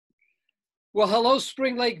Well, hello,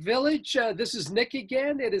 Spring Lake Village. This is Nick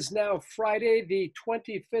again. It is now Friday, the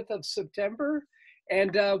 25th of September,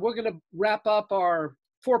 and we're going to wrap up our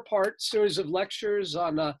four-part series of lectures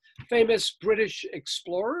on famous British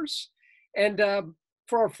explorers. And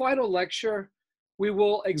for our final lecture, we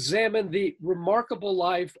will examine the remarkable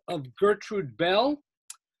life of Gertrude Bell,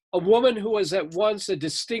 a woman who was at once a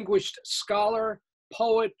distinguished scholar,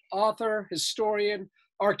 poet, author, historian,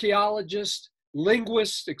 archaeologist,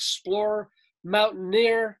 linguist, explorer,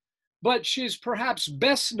 mountaineer, but she's perhaps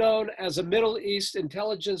best known as a Middle East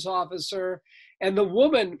intelligence officer and the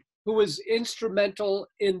woman who was instrumental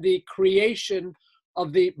in the creation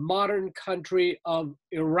of the modern country of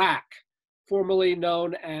Iraq, formerly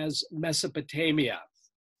known as Mesopotamia.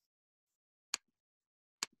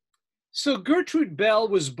 So Gertrude Bell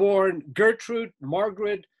was born Gertrude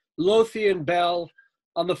Margaret Lothian Bell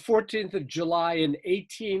on the 14th of July in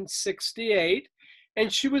 1868. And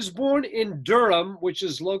she was born in Durham, which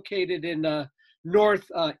is located in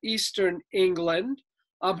northeastern England.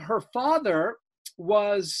 Her father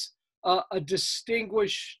was a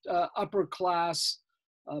distinguished upper class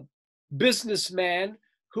businessman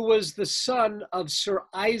who was the son of Sir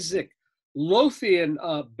Isaac Lothian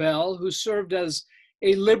Bell, who served as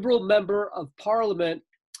a Liberal member of Parliament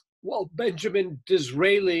while Benjamin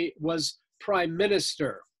Disraeli was Prime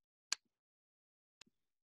Minister.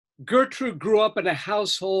 Gertrude grew up in a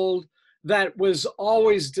household that was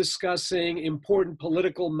always discussing important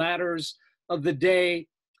political matters of the day,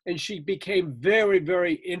 and she became very,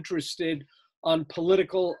 very interested on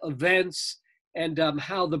political events and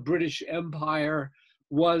how the British Empire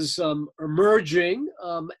was emerging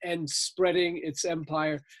and spreading its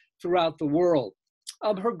empire throughout the world.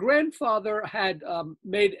 Her grandfather had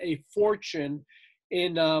made a fortune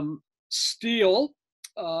in steel,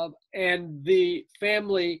 and the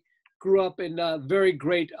family grew up in very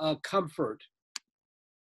great comfort.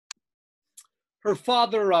 Her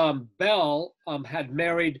father, Bell, had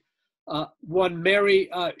married one Mary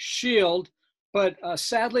Shield, but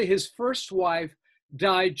sadly his first wife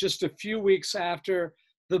died just a few weeks after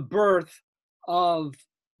the birth of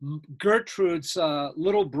Gertrude's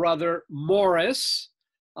little brother, Morris,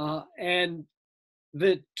 and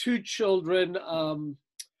the two children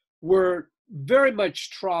were very much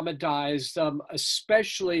traumatized,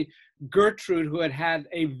 especially Gertrude, who had had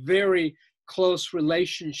a very close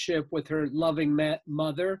relationship with her loving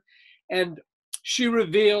mother. And she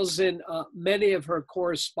reveals in many of her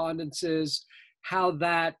correspondences how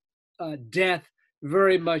that death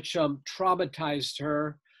very much traumatized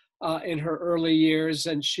her in her early years,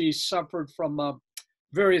 and she suffered from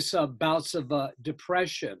various bouts of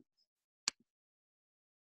depression.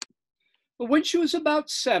 But when she was about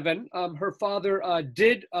 7, her father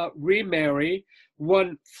did remarry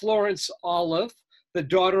one Florence Olive, the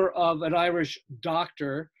daughter of an Irish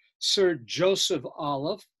doctor, Sir Joseph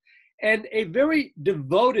Olive, and a very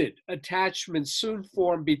devoted attachment soon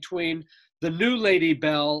formed between the new Lady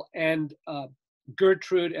Bell and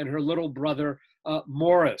Gertrude and her little brother,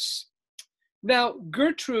 Morris. Now,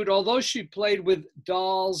 Gertrude, although she played with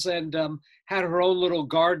dolls and had her own little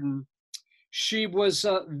garden, she was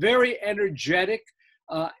very energetic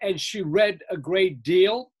and she read a great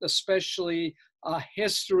deal, especially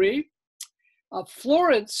history.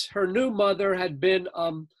 Florence, her new mother, had been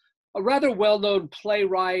a rather well-known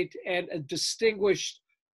playwright and a distinguished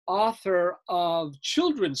author of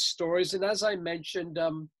children's stories. And as I mentioned,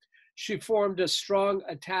 she formed a strong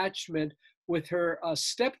attachment with her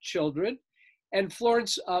stepchildren. And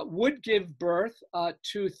Florence would give birth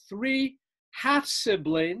to 3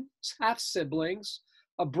 half-siblings,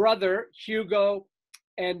 a brother, Hugo,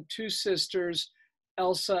 and 2 sisters,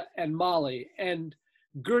 Elsa and Molly. And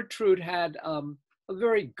Gertrude had a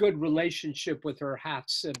very good relationship with her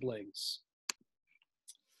half-siblings.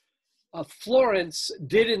 Florence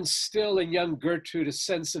did instill in young Gertrude a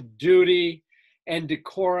sense of duty and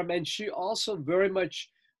decorum, and she also very much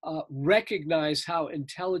recognized how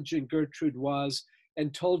intelligent Gertrude was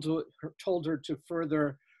and told her to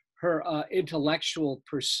further her intellectual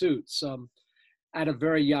pursuits at a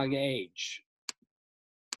very young age.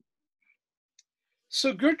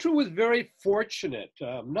 So Gertrude was very fortunate,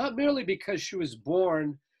 not merely because she was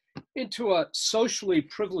born into a socially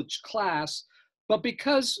privileged class, but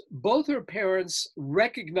because both her parents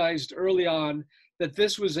recognized early on that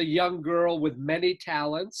this was a young girl with many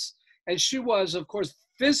talents, and she was, of course,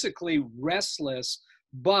 physically restless,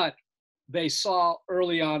 but they saw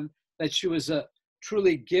early on that she was a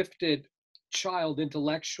truly gifted child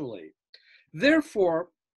intellectually. Therefore,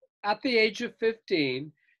 at the age of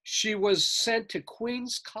 15, she was sent to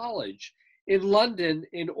Queen's College in London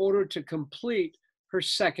in order to complete her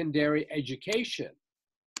secondary education.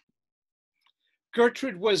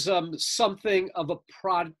 Gertrude was something of a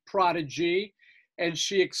prodigy, and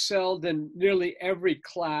she excelled in nearly every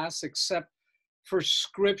class except for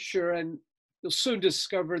scripture. And you'll soon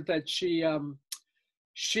discover that she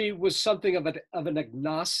was something of an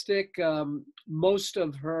agnostic. Most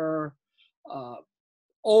of her uh,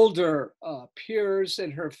 older peers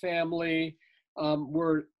in her family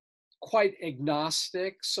were quite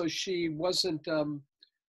agnostic, so she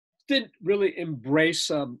didn't really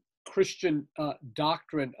embrace Christian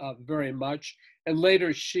doctrine very much. And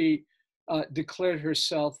later she declared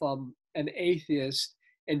herself an atheist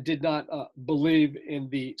and did not believe in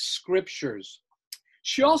the scriptures.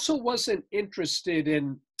 She also wasn't interested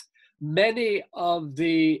in many of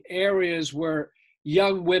the areas where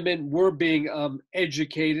young women were being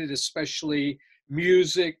educated, especially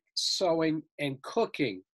music, sewing, and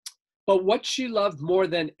cooking. But what she loved more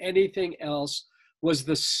than anything else was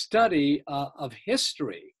the study of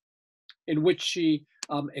history, in which she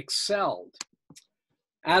excelled.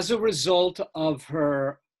 As a result of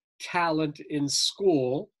her talent in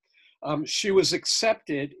school, she was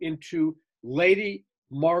accepted into Lady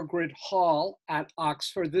Margaret Hall at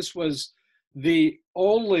Oxford. This was the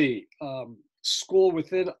only school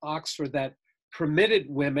within Oxford that permitted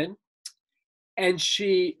women, and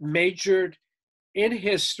she majored in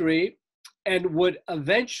history and would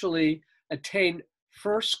eventually attain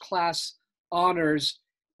first-class honors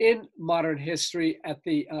in modern history at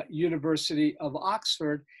the University of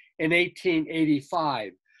Oxford in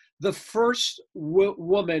 1885, the first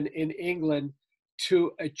woman in England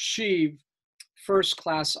to achieve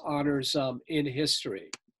first-class honors in history.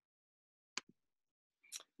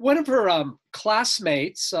 One of her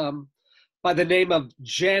classmates by the name of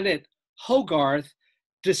Janet Hogarth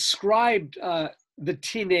described the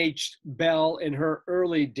teenage belle in her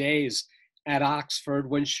early days at Oxford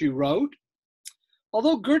when she wrote,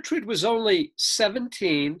 "Although Gertrude was only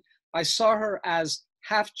 17, I saw her as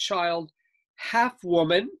half child, half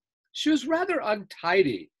woman. She was rather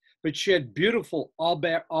untidy, but she had beautiful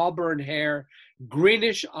auburn hair,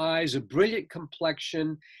 greenish eyes, a brilliant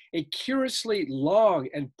complexion, a curiously long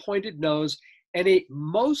and pointed nose, and a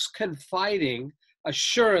most confiding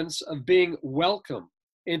assurance of being welcome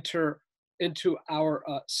into our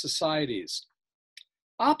societies.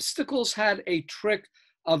 Obstacles had a trick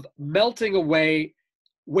of melting away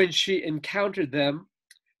when she encountered them.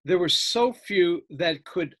 There were so few that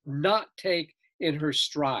could not take in her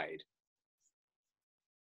stride."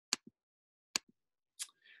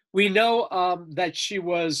 We know that she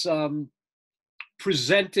was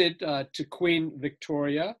presented to Queen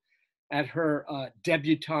Victoria at her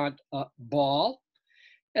debutante ball.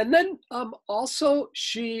 And then also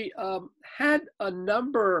she had a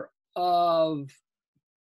number of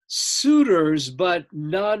suitors, but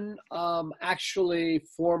none actually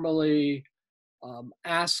formally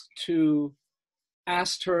asked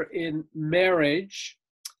her in marriage.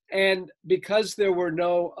 And because there were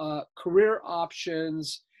no career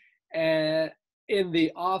options in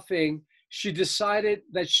the offing, she decided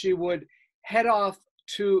that she would head off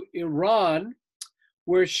to Iran,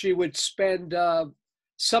 where she would spend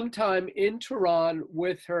some time in Tehran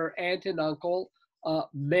with her aunt and uncle,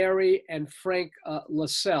 Mary and Frank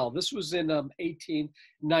Lascelles. This was in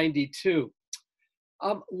 1892.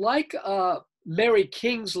 Like Mary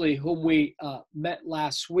Kingsley, whom we met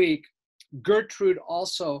last week, Gertrude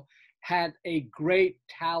also had a great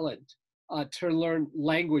talent to learn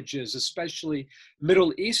languages, especially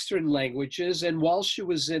Middle Eastern languages. And while she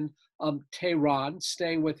was in Tehran,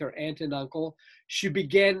 staying with her aunt and uncle, she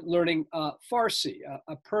began learning Farsi,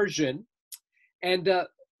 a Persian, and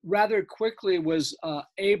rather quickly was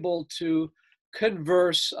able to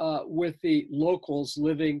converse with the locals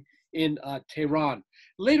living in Tehran.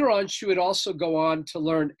 Later on, she would also go on to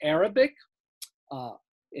learn Arabic,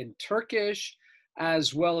 in Turkish,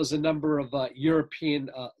 as well as a number of European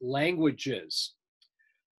languages.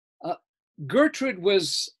 Gertrude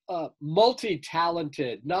was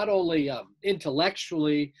multi-talented, not only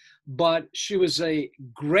intellectually, but she was a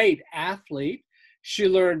great athlete. She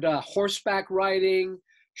learned horseback riding,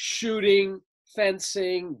 shooting,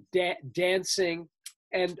 fencing, dancing,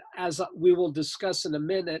 and as we will discuss in a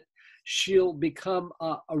minute, she'll become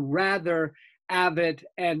a rather avid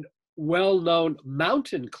and well-known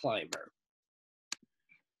mountain climber.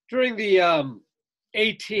 During the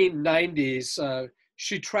 1890s,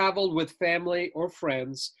 she traveled with family or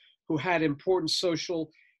friends who had important social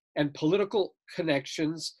and political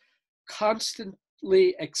connections,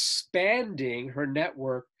 constantly expanding her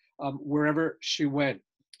network wherever she went.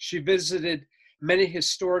 She visited many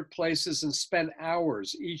historic places and spent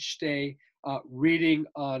hours each day reading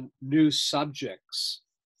on new subjects.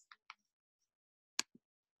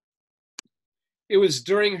 It was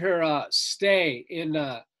during her stay in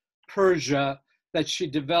Persia that she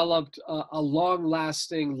developed a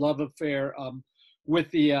long-lasting love affair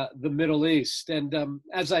with the Middle East. And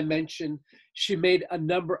as I mentioned, she made a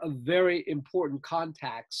number of very important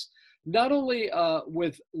contacts, not only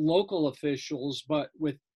with local officials, but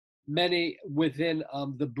with many within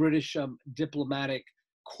the British diplomatic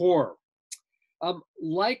corps.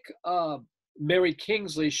 Like Mary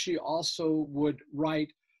Kingsley, she also would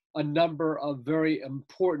write a number of very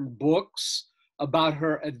important books about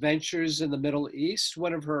her adventures in the Middle East.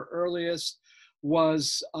 One of her earliest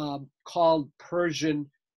was called Persian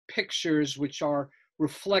Pictures, which are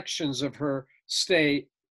reflections of her stay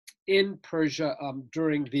in Persia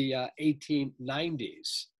during the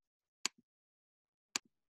 1890s.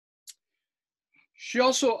 She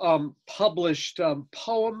also published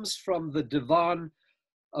poems from the Divan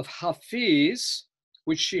of Hafiz,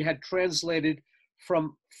 which she had translated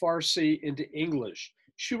from Farsi into English.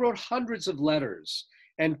 She wrote hundreds of letters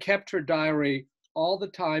and kept her diary all the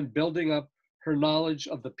time, building up her knowledge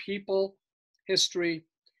of the people, history,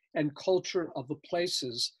 and culture of the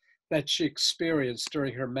places that she experienced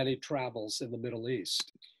during her many travels in the Middle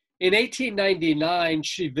East. In 1899,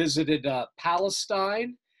 she visited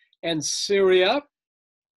Palestine and Syria,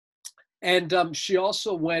 and she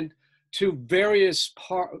also went to various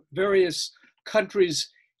countries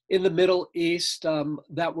in the Middle East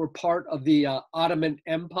that were part of the Ottoman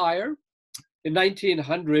Empire. In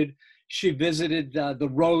 1900, she visited the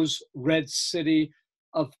rose red city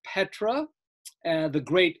of Petra, the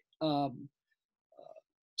great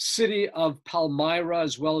city of Palmyra,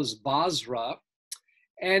 as well as Basra.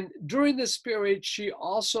 And during this period, she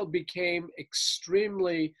also became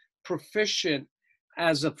extremely proficient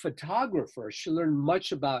as a photographer. She learned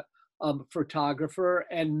much about photographer,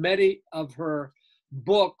 and many of her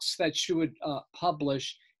books that she would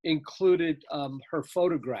publish included her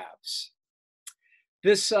photographs.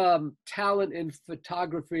 This talent in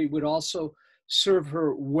photography would also serve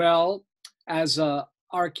her well as an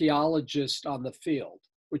archaeologist on the field,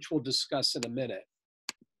 which we'll discuss in a minute.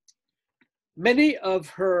 Many of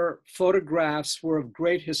her photographs were of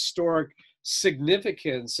great historic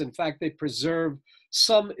significance. In fact, they preserve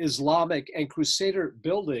some Islamic and Crusader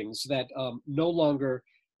buildings that no longer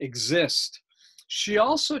exist. She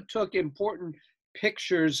also took important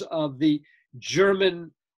pictures of the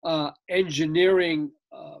German engineering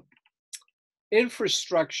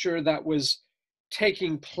infrastructure that was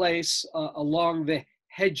taking place along the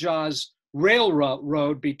Hejaz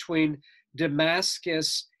Railroad between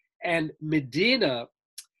Damascus and Medina.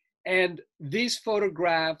 And these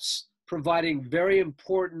photographs providing very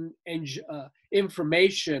important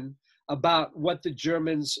information about what the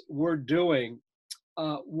Germans were doing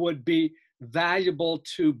would be valuable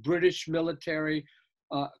to British military,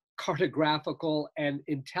 cartographical, and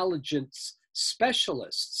intelligence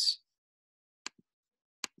specialists.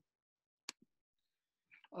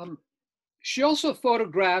 She also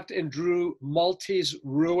photographed and drew Maltese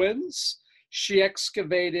ruins. She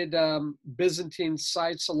excavated Byzantine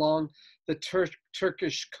sites along the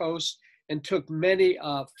Turkish coast and took many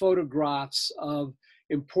photographs of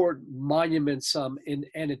important monuments in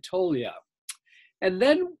Anatolia. And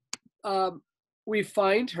then we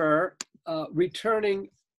find her returning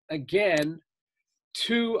again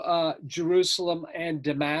to Jerusalem and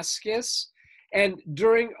Damascus. And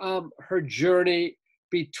during her journey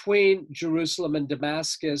between Jerusalem and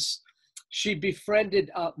Damascus, she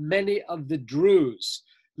befriended many of the Druze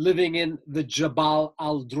living in the Jabal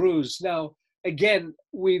al-Druze. Now, again,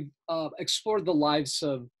 we've explored the lives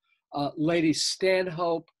of Lady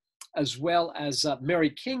Stanhope as well as Mary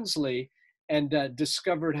Kingsley, and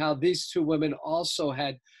discovered how these two women also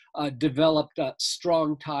had developed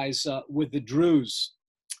strong ties with the Druze.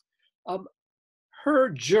 Her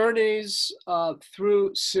journeys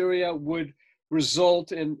through Syria would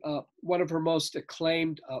result in one of her most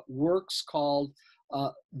acclaimed works called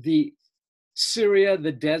the Syria,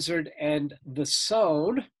 the Desert, and the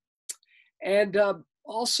Sown. And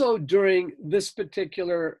also during this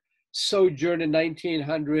particular sojourn in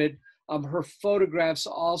 1900, her photographs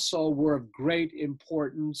also were of great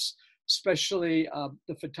importance, especially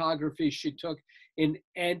the photography she took in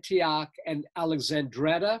Antioch and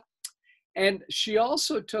Alexandretta. And she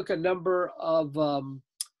also took a number of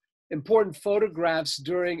important photographs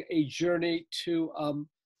during a journey to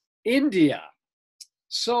India.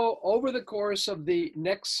 So over the course of the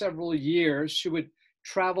next several years, she would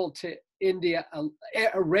travel to India,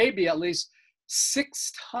 Arabia at least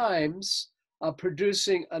 6 times,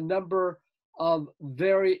 producing a number of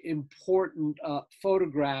very important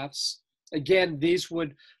photographs. Again, these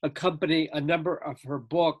would accompany a number of her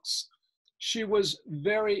books. She was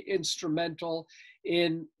very instrumental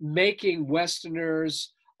in making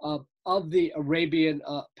Westerners of the Arabian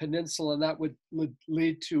Peninsula, and that would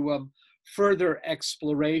lead to further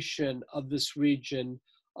exploration of this region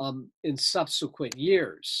in subsequent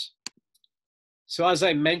years. So as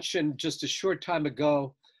I mentioned just a short time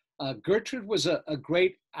ago, Gertrude was a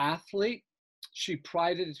great athlete. She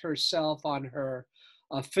prided herself on her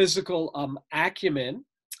physical acumen.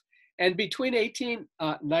 And between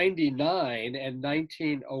 1899 and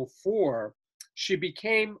 1904, she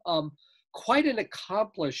became quite an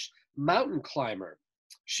accomplished mountain climber.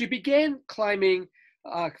 She began climbing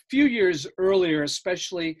a few years earlier,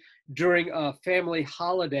 especially during family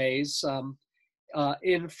holidays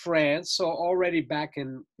in France, so already back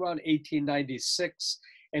in around 1896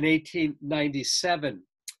 and 1897.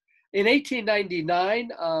 In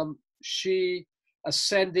 1899, she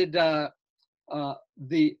ascended the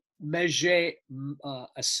Meget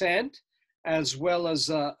ascent, as well as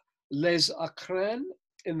Les Écrins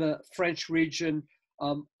in the French region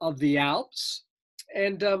of the Alps.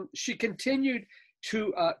 And she continued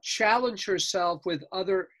to challenge herself with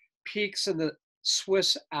other peaks in the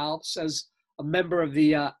Swiss Alps as a member of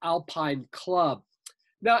the Alpine Club.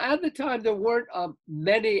 Now, at the time, there weren't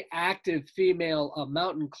many active female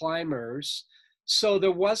mountain climbers, so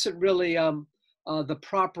there wasn't really the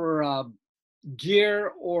proper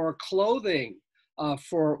gear or clothing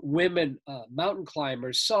for women mountain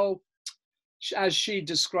climbers. So, as she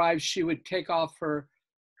described, she would take off her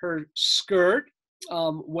skirt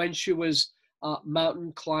when she was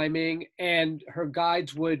mountain climbing, and her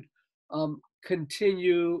guides would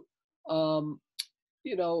continue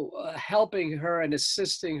helping her and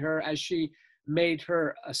assisting her as she made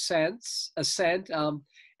her ascent,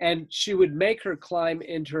 and she would make her climb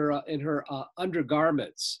in her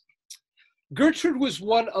undergarments. Gertrude was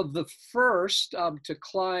one of the first to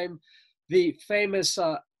climb the famous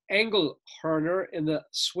Engelhörner in the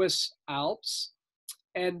Swiss Alps,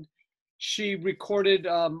 and she recorded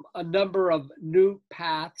a number of new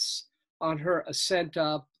paths on her ascent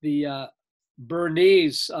up the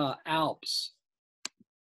Bernese Alps.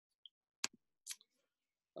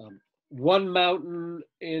 One mountain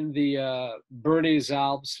in the Bernese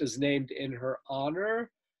Alps is named in her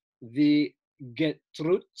honor, the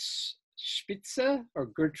Gertrude's Spitze, or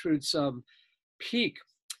Gertrude's Peak.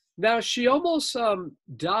 Now, she almost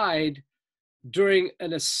died during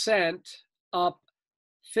an ascent up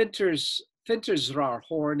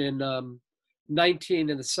Fintersraarhorn in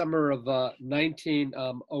the summer of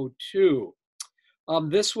 1902.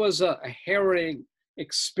 This was a harrowing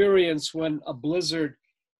experience when a blizzard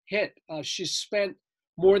hit. She spent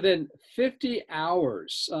more than 50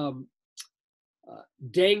 hours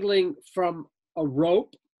dangling from a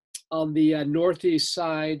rope on the northeast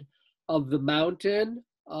side of the mountain,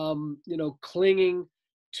 clinging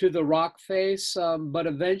to the rock face, but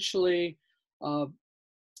eventually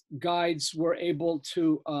guides were able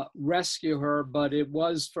to rescue her, but it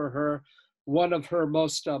was for her one of her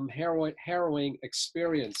most harrowing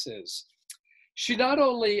experiences. She not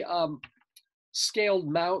only scaled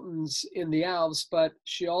mountains in the Alps, but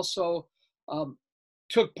she also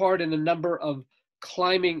took part in a number of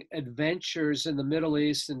climbing adventures in the Middle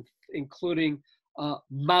East, including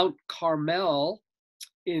Mount Carmel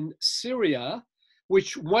in Syria,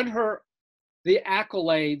 which won her the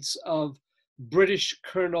accolades of British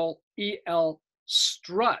Colonel E.L.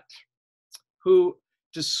 Strutt, who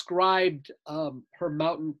described her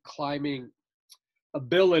mountain climbing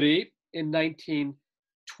ability in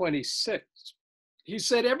 1926. He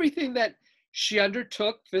said everything that she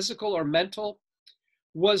undertook, physical or mental,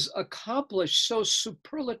 was accomplished so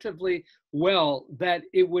superlatively well that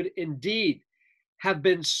it would indeed have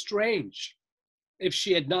been strange if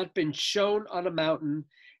she had not been shown on a mountain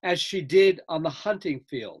as she did on the hunting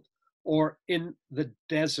field or in the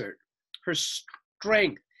desert. Her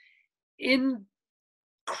strength,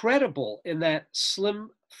 incredible in that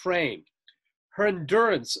slim frame, her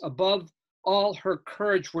endurance, above all, her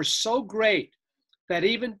courage were so great that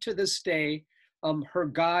even to this day, her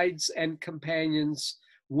guides and companions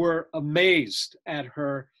were amazed at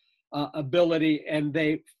her ability, and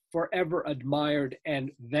they forever admired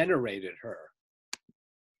and venerated her.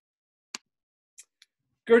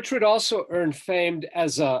 Gertrude also earned fame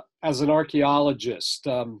as an archaeologist.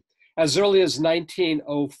 As early as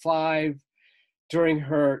 1905, during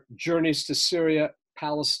her journeys to Syria,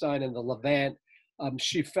 Palestine, and the Levant,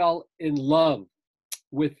 she fell in love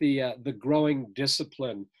with the growing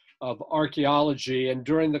discipline of archaeology. And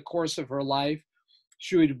during the course of her life,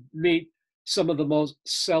 she would meet some of the most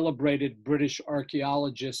celebrated British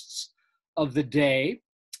archaeologists of the day,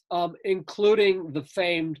 including the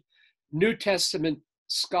famed New Testament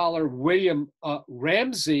scholar William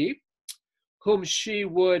Ramsay, whom she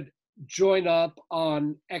would join up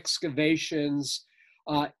on excavations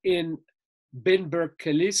in Binbir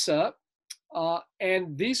Kilisa.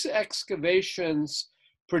 And these excavations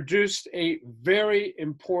produced a very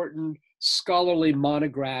important scholarly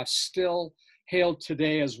monograph, still hailed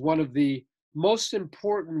today as one of the most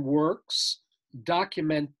important works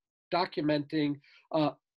documenting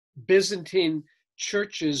Byzantine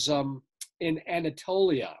churches in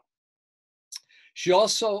Anatolia. She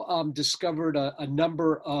also discovered a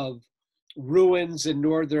number of ruins in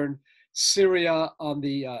northern Syria on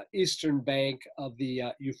the eastern bank of the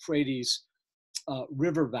Euphrates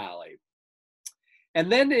river valley.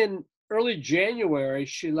 And then in early January,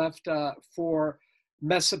 she left for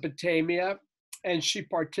Mesopotamia, and she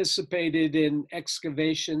participated in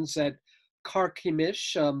excavations at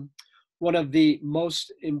Carchemish, one of the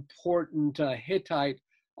most important Hittite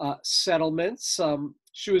settlements.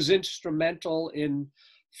 She was instrumental in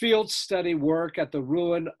field study work at the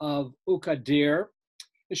ruin of Uqadir.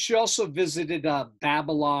 She also visited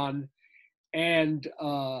Babylon and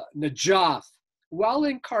Najath. While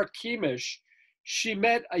in Carchemish, she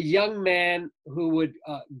met a young man who would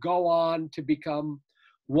go on to become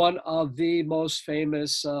one of the most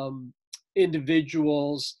famous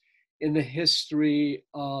individuals in the history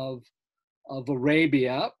of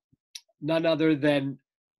Arabia, none other than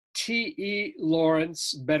T.E.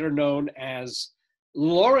 Lawrence, better known as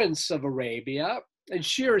Lawrence of Arabia. And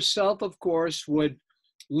she herself, of course, would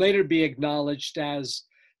later be acknowledged as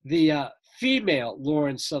the female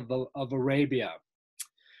Lawrence of Arabia.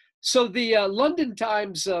 So the London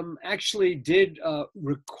Times actually did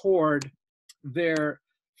record their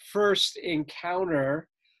first encounter,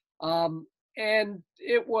 and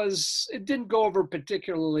it didn't go over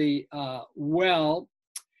particularly well.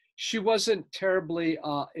 She wasn't terribly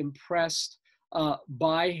impressed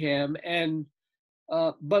by him,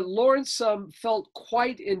 but Lawrence felt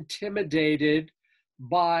quite intimidated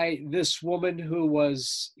by this woman who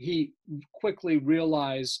he quickly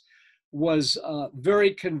realized was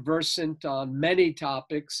very conversant on many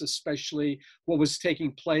topics, especially what was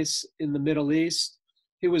taking place in the Middle East.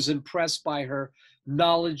 He was impressed by her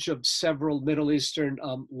knowledge of several Middle Eastern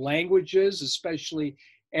languages, especially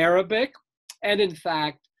Arabic. And in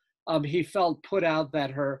fact, he felt put out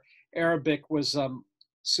that her Arabic was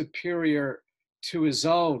superior to his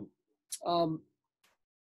own.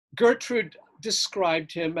 Gertrude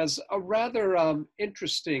described him as a rather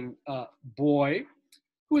interesting boy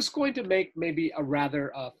who was going to make maybe a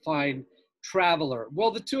rather fine traveler.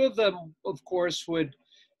 Well, the two of them, of course, would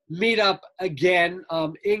meet up again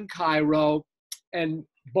in Cairo, and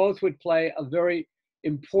both would play a very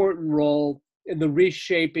important role in the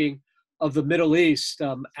reshaping of the Middle East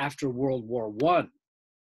after World War I.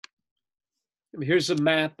 Here's a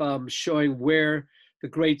map showing where the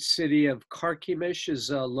great city of Carchemish is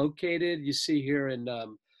located. You see here in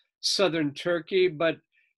southern Turkey, but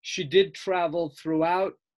she did travel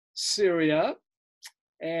throughout Syria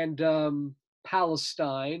and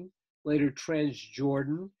Palestine, later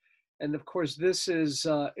Transjordan. And of course, this is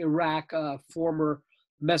Iraq, former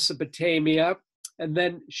Mesopotamia. And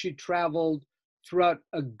then she traveled throughout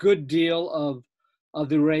a good deal of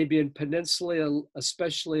the Arabian Peninsula,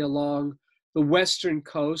 especially along the western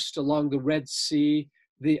coast, along the Red Sea,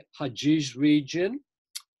 the Hajj region,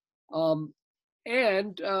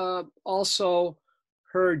 and also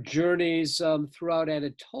her journeys throughout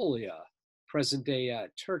Anatolia, present-day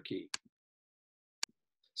Turkey.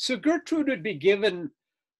 So Gertrude would be given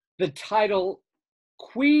the title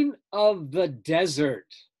Queen of the Desert,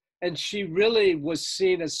 and she really was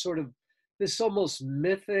seen as sort of this almost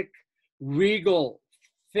mythic, regal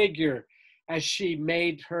figure as she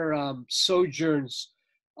made her sojourns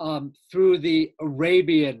through the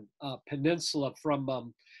Arabian Peninsula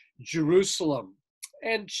from Jerusalem.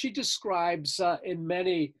 And she describes in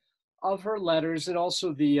many of her letters and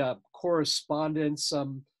also the correspondence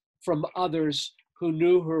from others who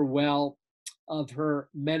knew her well of her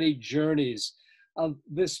many journeys of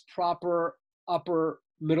this proper upper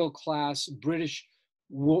middle class British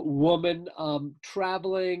woman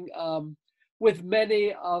traveling with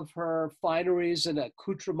many of her fineries and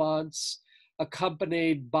accoutrements,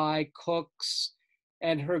 accompanied by cooks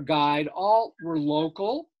and her guide. All were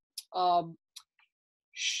local.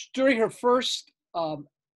 During her first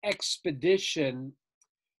expedition,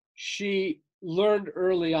 she learned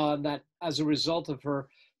early on that as a result of her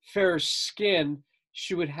fair skin,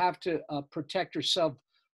 she would have to protect herself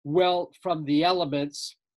well from the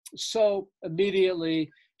elements. So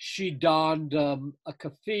immediately she donned a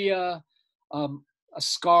keffiyeh, a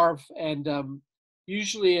scarf, and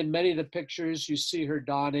usually in many of the pictures you see her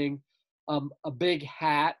donning a big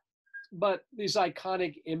hat. But these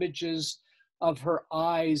iconic images of her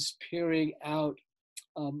eyes peering out,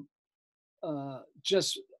 um,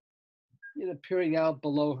 just peering out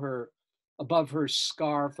below her, above her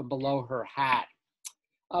scarf and below her hat.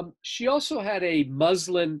 She also had a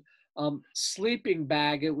muslin sleeping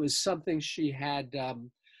bag. It was something she had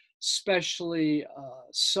specially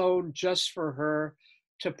sewn just for her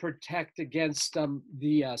to protect against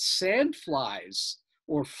the sand flies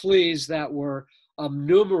or fleas that were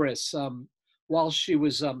numerous while she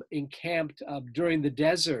was encamped during the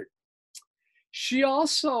desert. She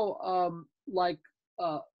also, like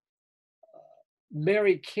uh,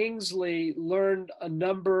 Mary Kingsley, learned a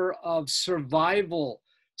number of survival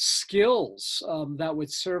skills that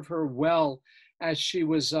would serve her well as she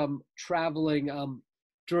was traveling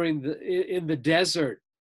during in the desert.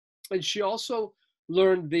 And she also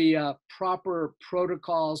learned the proper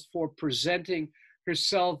protocols for presenting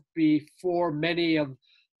herself before many of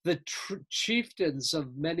the chieftains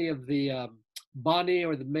of many of the Bani,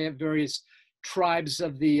 or the various tribes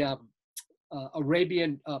of the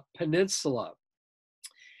Arabian Peninsula.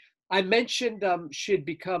 I mentioned she had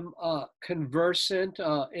become conversant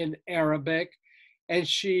in Arabic, and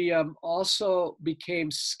she also became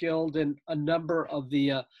skilled in a number of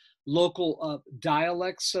the local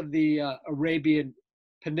dialects of the Arabian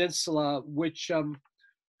Peninsula, which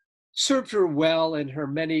served her well in her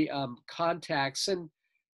many contacts. And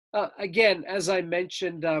again, as I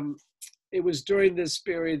mentioned, it was during this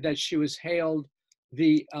period that she was hailed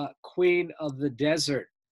the Queen of the Desert.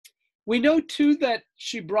 We know too that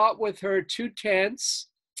she brought with her two tents,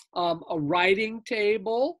 a writing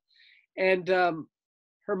table, and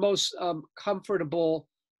her most comfortable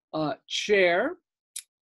chair.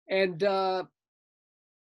 And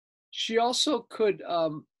she also could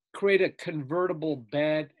create a convertible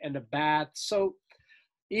bed and a bath. So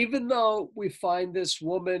even though we find this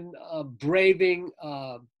woman braving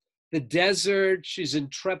the desert, she's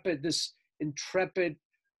intrepid, this intrepid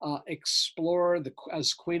explorer,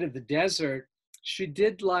 as Queen of the Desert, she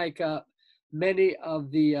did like many of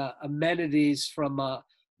the amenities from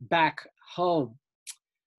back home.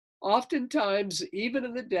 Oftentimes, even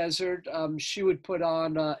in the desert, she would put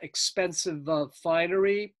on expensive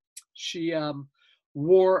finery. She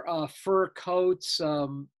wore fur coats,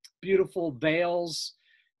 beautiful veils.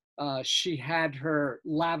 She had her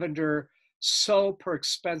lavender soap, her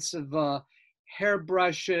expensive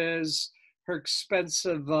hairbrushes, her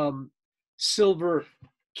expensive silver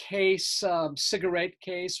case, cigarette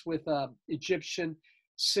case with Egyptian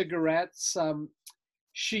cigarettes.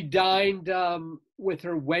 She dined with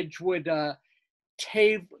her Wedgwood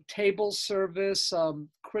table service,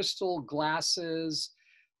 crystal glasses,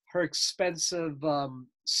 her expensive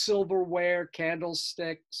silverware,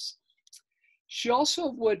 candlesticks. She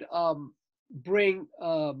also would bring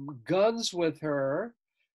guns with her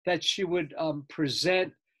that she would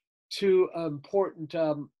present to important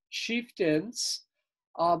chieftains.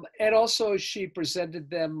 And also she presented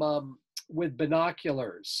them with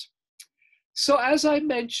binoculars. So as I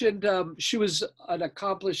mentioned, she was an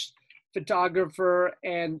accomplished photographer,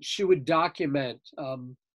 and she would document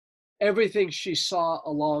everything she saw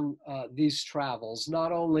along these travels,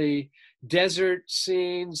 not only desert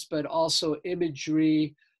scenes, but also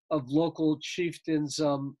imagery of local chieftains,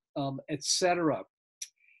 etc.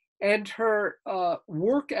 And her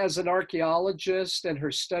work as an archaeologist and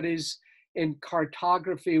her studies in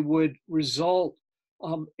cartography would result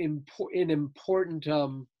in important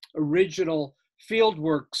original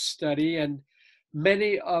fieldwork study, and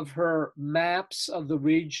many of her maps of the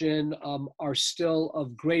region are still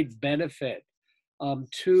of great benefit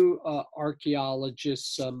to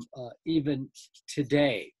archaeologists even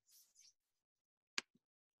today.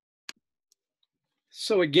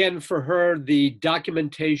 So again, for her, the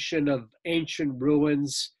documentation of ancient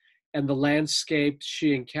ruins and the landscapes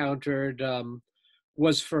she encountered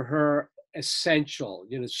was for her essential.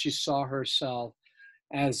 She saw herself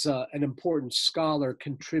as an important scholar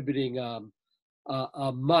contributing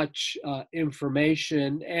much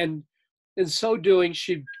information. And in so doing,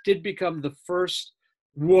 she did become the first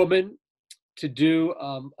woman to do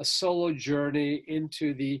a solo journey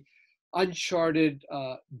into the uncharted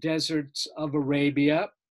deserts of Arabia.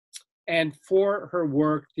 And for her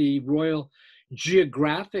work, the Royal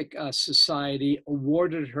Geographic Society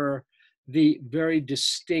awarded her the very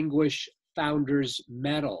distinguished Founders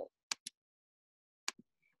Medal.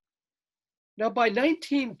 Now, by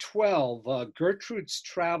 1912, Gertrude's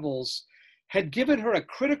travels had given her a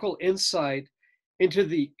critical insight into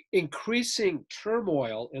the increasing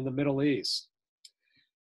turmoil in the Middle East.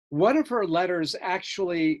 One of her letters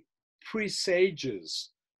actually presages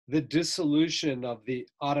the dissolution of the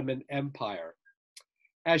Ottoman Empire,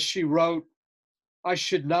 as she wrote, "I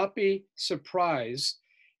should not be surprised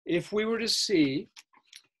if we were to see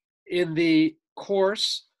in the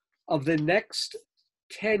course of the next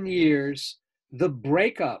 10 years the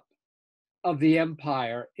breakup of the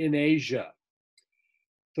empire in Asia,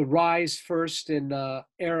 the rise first in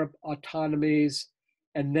Arab autonomies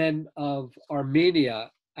and then of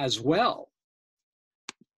Armenia as well."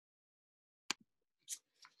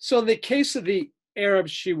 So in the case of the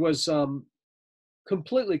Arabs, she was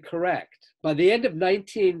completely correct. By the end of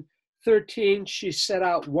 1913, she set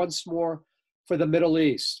out once more for the Middle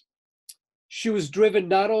East. She was driven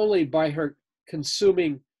not only by her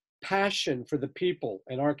consuming passion for the people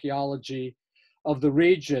and archaeology of the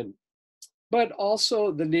region, but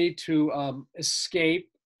also the need to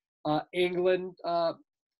escape England.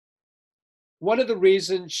 One of the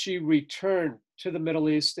reasons she returned to the Middle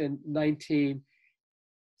East in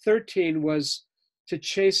 1913 was to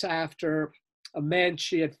chase after a man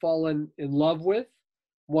she had fallen in love with,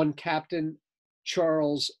 one Captain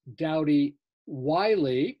Charles Doughty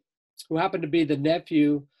Wiley, who happened to be the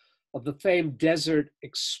nephew of the famed desert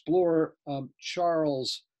explorer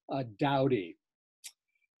Charles Doughty.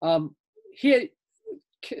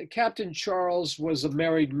 Captain Charles was a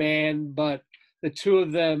married man, but the two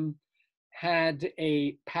of them had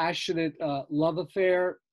a passionate love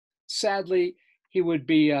affair. Sadly, he would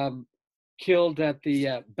be killed at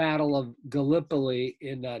the Battle of Gallipoli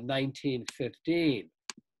in 1915.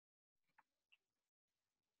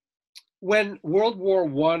 When World War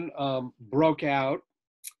I broke out,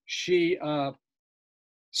 she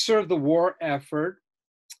served the war effort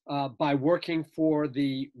by working for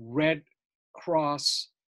the Red Cross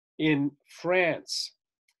in France.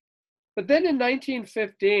 But then in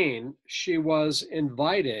 1915, she was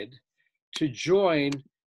invited to join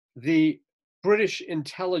the British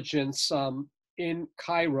intelligence in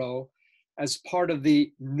Cairo as part of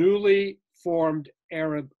the newly formed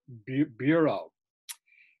Arab Bureau.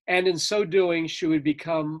 And in so doing, she would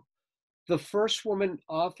become the first woman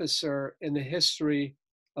officer in the history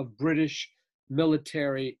of British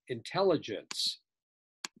military intelligence.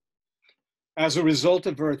 As a result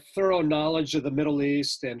of her thorough knowledge of the Middle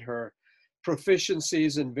East and her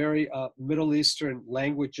proficiencies in very Middle Eastern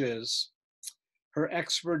languages, her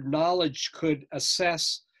expert knowledge could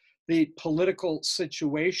assess the political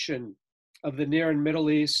situation of the Near and Middle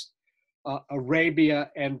East,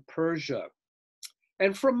 Arabia, and Persia.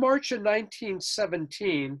 And from March of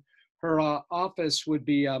 1917, her office would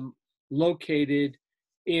be located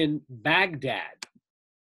in Baghdad.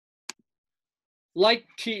 Like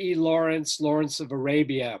T.E. Lawrence of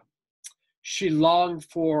Arabia, she longed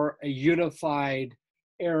for a unified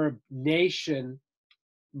Arab nation,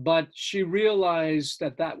 but she realized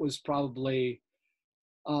that that was probably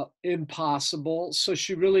impossible. So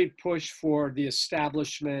she really pushed for the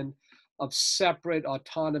establishment of separate,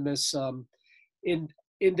 autonomous,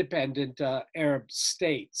 independent Arab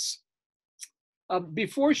states.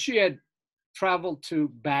 Before she had traveled to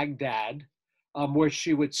Baghdad, where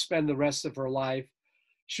she would spend the rest of her life,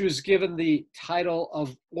 she was given the title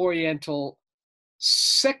of Oriental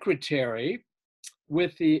Secretary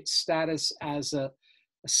with the status as an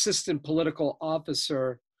assistant political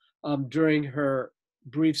officer during her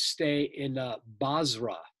brief stay in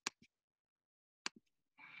Basra.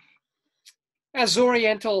 As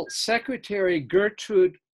Oriental Secretary,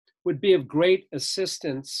 Gertrude would be of great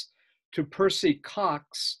assistance to Percy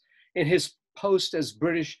Cox in his post as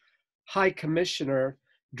British High Commissioner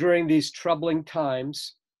during these troubling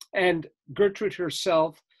times, and Gertrude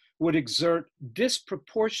herself would exert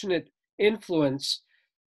disproportionate influence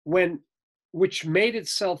which made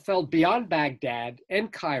itself felt beyond Baghdad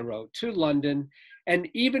and Cairo to London and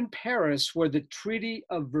even Paris, where the Treaty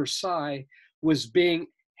of Versailles was being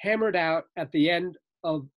hammered out at the end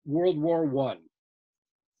of World War I.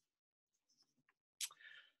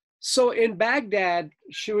 So in Baghdad,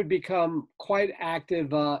 she would become quite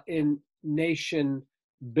active in nation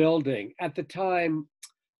building. At the time,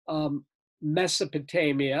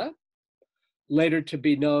 Mesopotamia, later to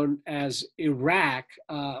be known as Iraq,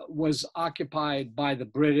 was occupied by the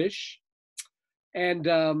British, and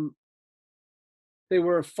they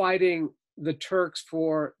were fighting the Turks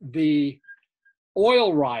for the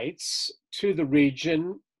oil rights to the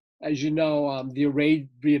region. As you know, the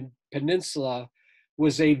Arabian Peninsula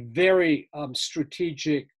was a very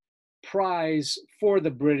strategic prize for the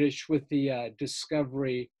British with the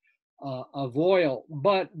discovery of oil.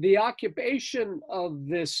 But the occupation of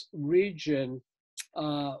this region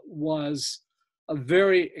was a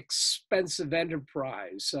very expensive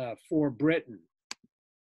enterprise for Britain.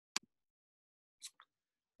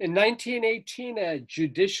 In 1918, a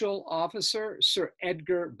judicial officer, Sir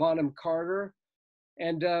Edgar Bonham Carter,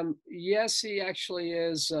 and yes, he actually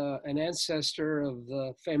is an ancestor of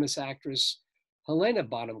the famous actress Helena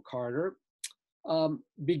Bonham Carter,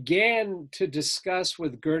 began to discuss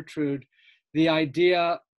with Gertrude the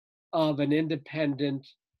idea of an independent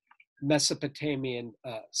Mesopotamian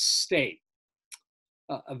state,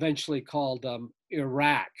 eventually called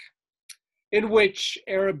Iraq, in which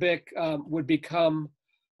Arabic would become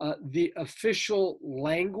the official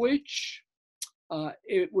language.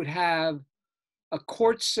 It would have a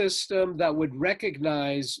court system that would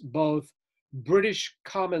recognize both British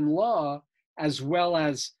common law as well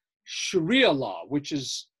as Sharia law, which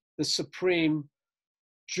is the supreme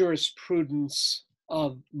jurisprudence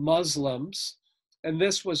of Muslims. And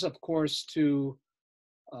this was, of course, to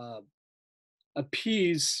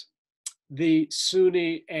appease the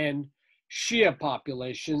Sunni and Shia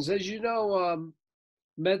populations. As you know,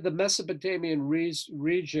 the Mesopotamian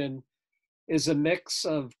region is a mix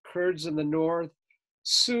of Kurds in the north,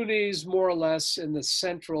 Sunnis more or less in the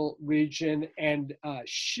central region, and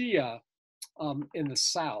Shia in the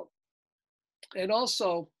south. And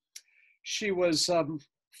also, she was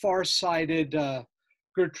far-sighted,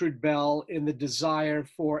 Gertrude Bell, in the desire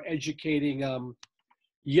for educating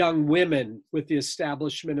young women with the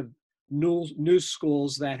establishment of new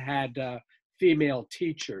schools that had female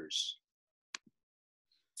teachers.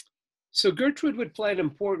 So Gertrude would play an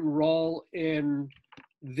important role in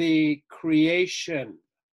the creation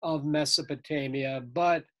of Mesopotamia,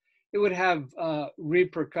 but it would have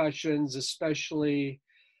repercussions, especially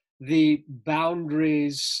the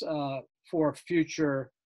boundaries for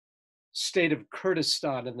future state of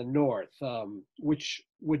Kurdistan in the north, which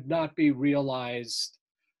would not be realized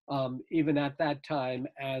even at that time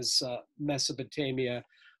as Mesopotamia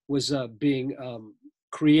was being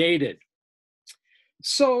created.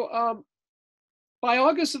 So by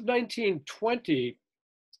August of 1920,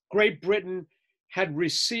 Great Britain had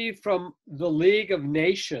received from the League of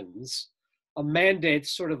Nations a mandate,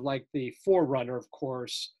 sort of like the forerunner, of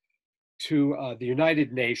course, to the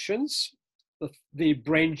United Nations, the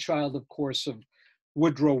brainchild, of course, of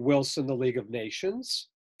Woodrow Wilson, the League of Nations.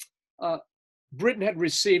 Britain had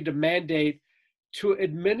received a mandate to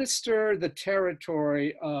administer the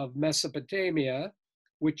territory of Mesopotamia,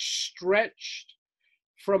 which stretched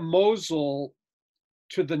from Mosul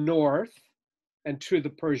to the north and to the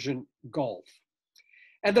Persian Gulf.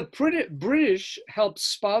 And the British helped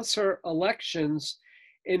sponsor elections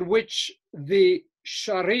in which the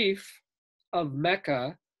Sharif of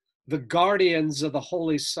Mecca, the guardians of the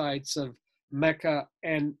holy sites of Mecca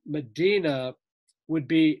and Medina, would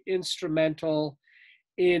be instrumental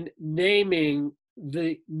in naming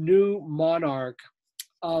the new monarch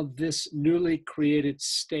of this newly created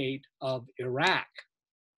state of Iraq.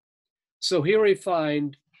 So here we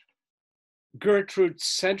find Gertrude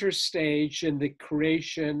center stage in the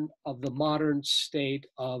creation of the modern state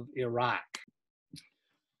of Iraq.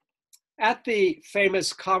 At the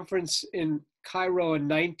famous conference in Cairo in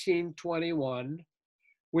 1921,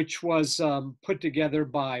 which was put together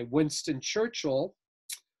by Winston Churchill,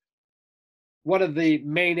 one of the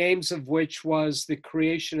main aims of which was the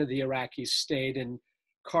creation of the Iraqi state and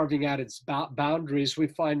carving out its boundaries, we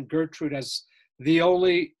find Gertrude as the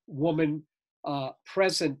only woman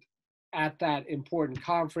present at that important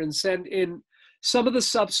conference. And in some of the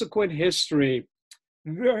subsequent history,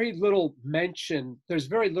 there's very little mention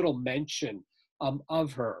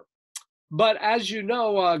of her. But as you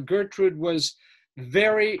know, Gertrude was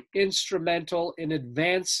very instrumental in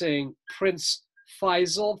advancing Prince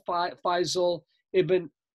Faisal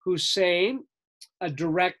ibn Hussein, a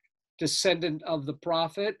direct descendant of the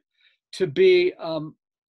Prophet, to be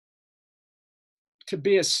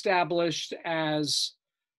established as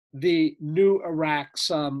the new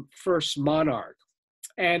Iraq's first monarch.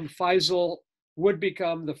 And Faisal would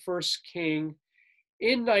become the first king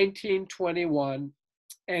in 1921,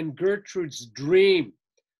 and Gertrude's dream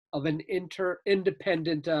of an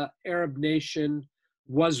independent Arab nation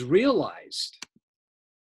was realized.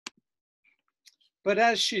 But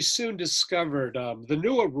as she soon discovered, the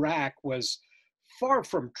new Iraq was far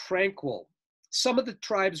from tranquil. Some of the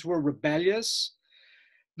tribes were rebellious.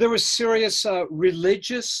 There was serious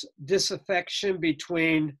religious disaffection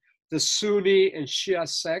between the Sunni and Shia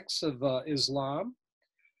sects of Islam.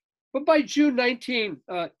 But by June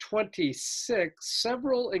 1926,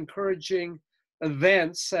 several encouraging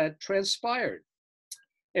events had transpired.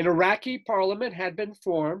 An Iraqi parliament had been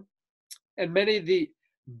formed, and many of the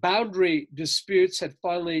boundary disputes had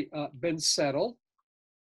finally been settled.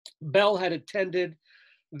 Bell had attended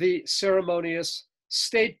the ceremonious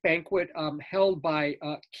state banquet held by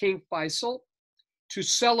King Faisal to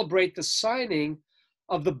celebrate the signing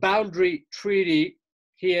of the boundary treaty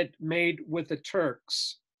he had made with the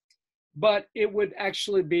Turks. But it would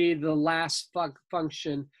actually be the last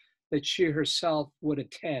function that she herself would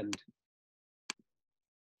attend.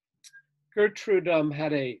 Gertrude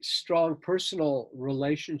had a strong personal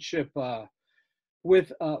relationship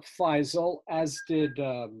with Faisal, as did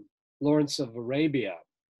Lawrence of Arabia.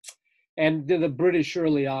 And the British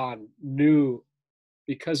early on knew,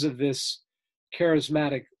 because of this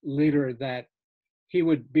charismatic leader, that he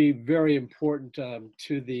would be very important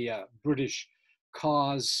to the British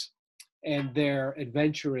cause and their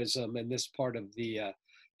adventurism in this part of the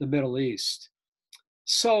Middle East.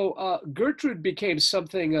 So Gertrude became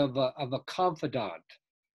something of a confidant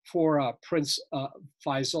for Prince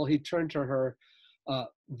Faisal. He turned to her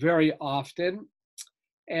very often.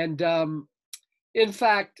 And in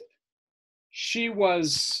fact, she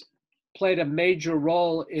played a major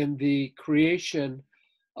role in the creation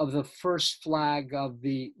of the first flag of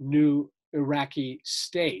the new Iraqi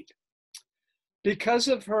state. Because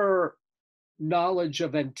of her knowledge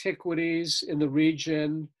of antiquities in the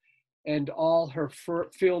region and all her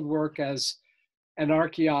field work as an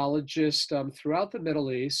archaeologist throughout the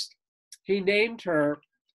Middle East, he named her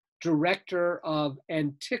Director of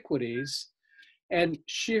Antiquities, and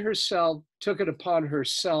she herself took it upon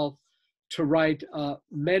herself to write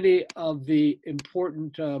many of the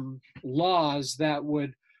important laws that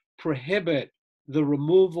would prohibit the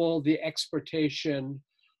removal, the exportation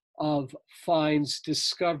of finds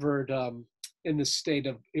discovered in the state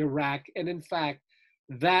of Iraq. And in fact,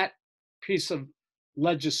 that piece of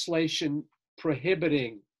legislation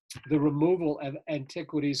prohibiting the removal of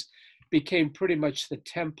antiquities became pretty much the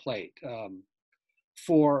template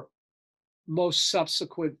for most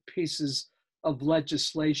subsequent pieces of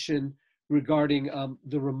legislation regarding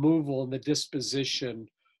the removal and the disposition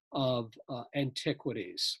of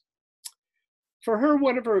antiquities. For her,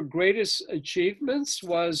 one of her greatest achievements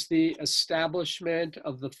was the establishment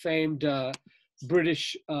of the famed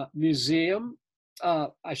British Museum.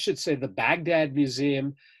 I should say the Baghdad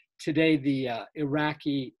Museum, today the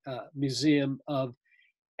Iraqi Museum of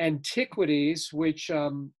Antiquities, which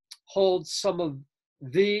holds some of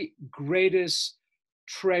the greatest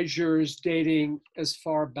treasures dating as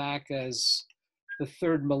far back as the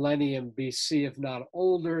third millennium BC, if not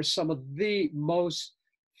older. Some of the most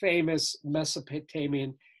famous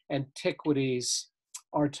Mesopotamian antiquities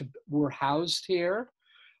were housed here.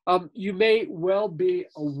 You may well be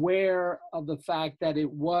aware of the fact that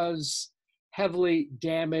it was heavily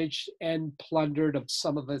damaged and plundered of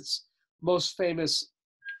some of its most famous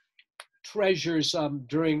treasures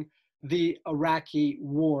during the Iraqi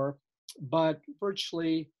war, but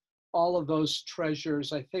virtually all of those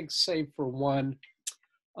treasures, I think save for one,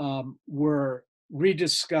 were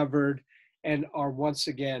rediscovered and are once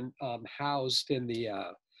again housed in the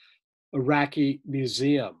Iraqi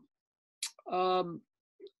Museum.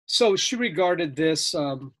 So she regarded this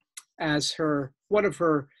as one of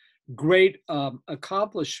her great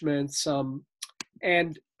accomplishments,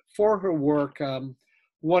 and for her work,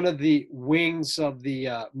 one of the wings of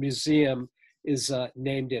the museum is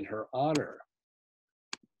named in her honor.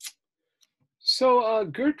 So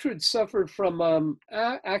Gertrude suffered from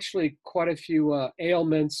actually quite a few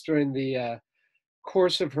ailments during the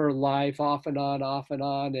course of her life, off and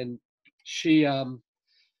on, and she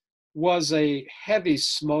was a heavy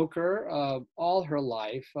smoker all her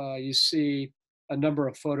life. You see a number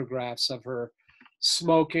of photographs of her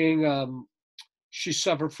smoking. She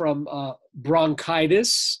suffered from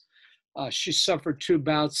bronchitis. She suffered 2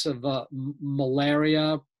 bouts of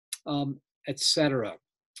malaria, etc.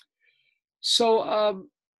 So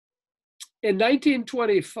in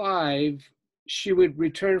 1925, she would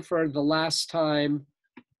return for the last time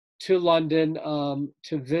to London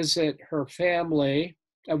to visit her family,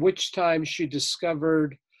 at which time she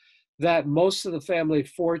discovered that most of the family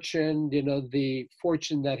fortune, the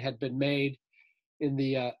fortune that had been made in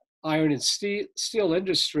the iron and steel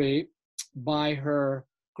industry by her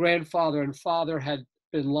grandfather and father, had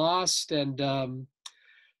been lost, and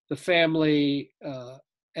the family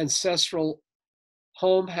ancestral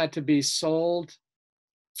home had to be sold.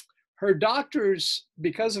 Her doctors,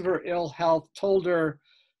 because of her ill health, told her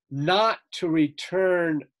not to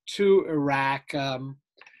return to Iraq.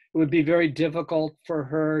 It would be very difficult for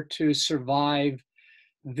her to survive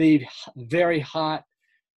the very hot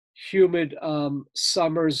humid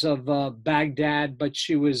summers of Baghdad, but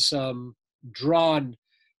she was drawn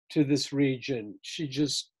to this region. She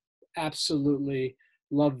just absolutely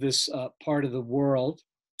loved this part of the world.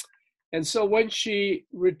 And so when she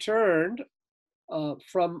returned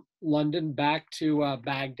from London back to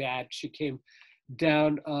Baghdad, she came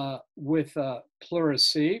down with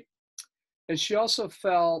pleurisy. And she also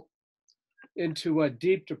fell into a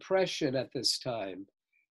deep depression at this time.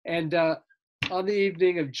 And on the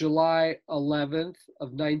evening of July 11th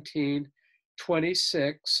of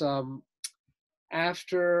 1926,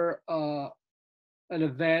 after an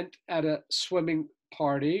event at a swimming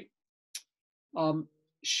party,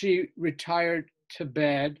 she retired to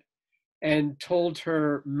bed and told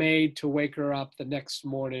her maid to wake her up the next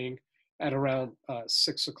morning at around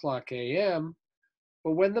 6 o'clock a.m.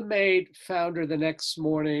 But when the maid found her the next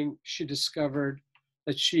morning, she discovered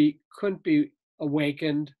that she couldn't be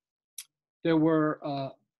awakened. There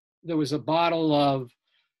was a bottle of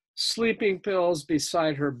sleeping pills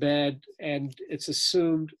beside her bed, and it's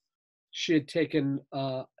assumed she had taken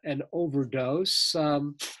an overdose.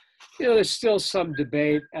 There's still some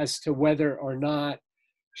debate as to whether or not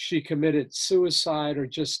she committed suicide or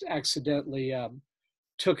just accidentally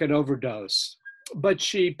took an overdose. But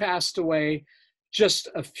she passed away just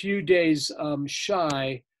a few days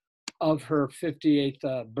shy of her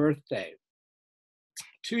 58th birthday.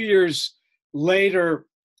 2 years later,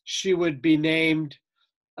 she would be named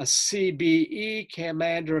a CBE,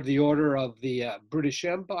 Commander of the Order of the British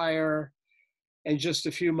Empire, and just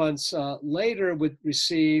a few months later would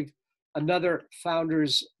receive another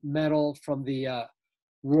Founders Medal from the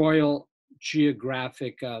Royal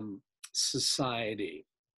Geographic Society.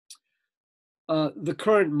 The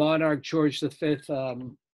current monarch, George V,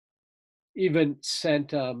 even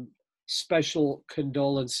sent special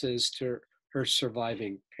condolences to her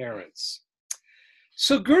surviving parents.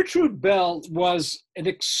 So Gertrude Bell was an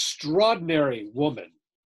extraordinary woman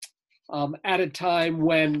at a time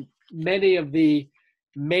when many of the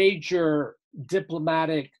major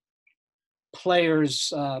diplomatic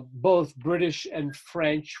players, both British and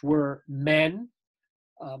French, were men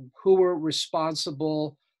who were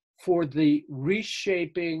responsible for the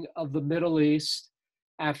reshaping of the Middle East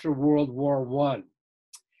after World War I.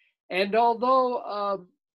 And although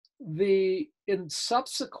in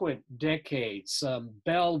subsequent decades,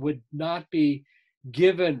 Bell would not be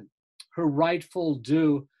given her rightful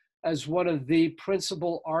due as one of the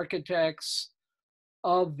principal architects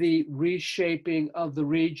of the reshaping of the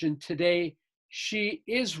region, today she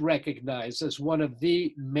is recognized as one of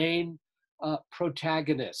the main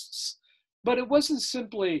protagonists. But it wasn't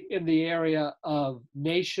simply in the area of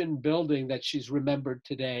nation building that she's remembered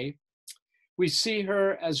today. We see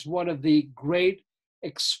her as one of the great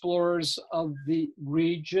explorers of the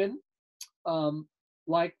region,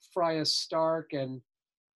 like Freya Stark and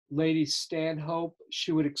Lady Stanhope.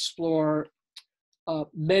 She would explore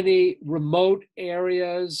many remote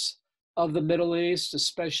areas of the Middle East,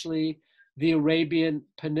 especially the Arabian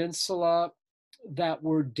Peninsula, that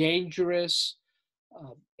were dangerous,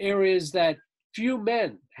 areas that few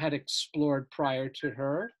men had explored prior to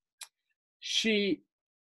her. She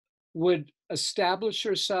would establish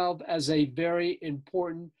herself as a very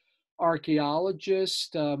important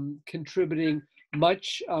archaeologist, contributing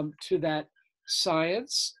much to that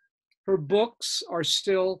science. Her books are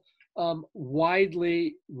still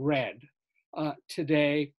widely read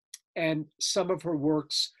today, and some of her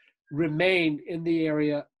works remain in the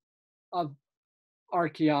area of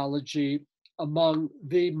archaeology among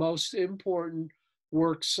the most important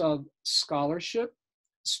works of scholarship,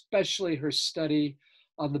 especially her study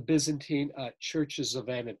on the Byzantine churches of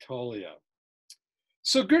Anatolia.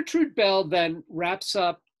 So Gertrude Bell then wraps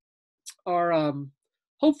up our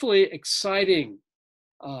hopefully exciting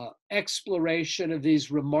exploration of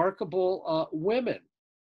these remarkable women.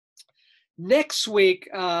 Next week,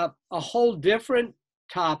 a whole different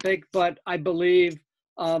topic, but I believe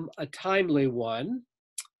a timely one.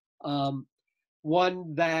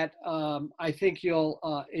 One that I think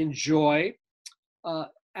you'll enjoy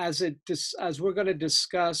as we're going to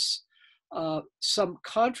discuss some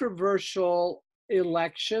controversial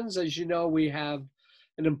elections. As you know, we have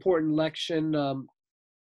an important election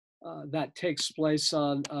that takes place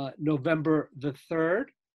on November the 3rd.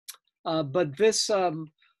 But this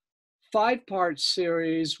 5-part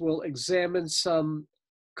series will examine some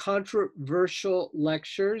controversial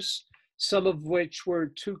lectures, some of which were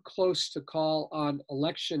too close to call on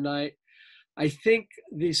election night. I think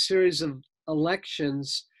these series of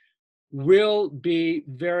elections will be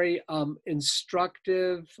very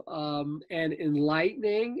instructive and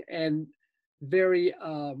enlightening and very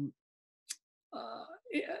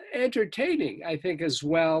entertaining, I think, as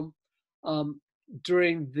well, um,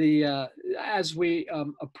 during the as we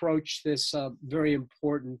approach this very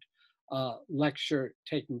important lecture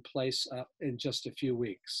taking place in just a few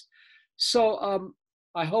weeks. So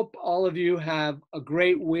I hope all of you have a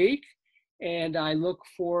great week, and I look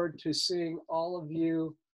forward to seeing all of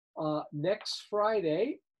you next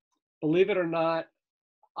Friday. Believe it or not,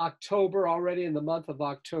 October, already in the month of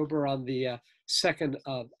October, on the 2nd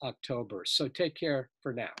of October. So take care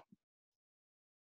for now.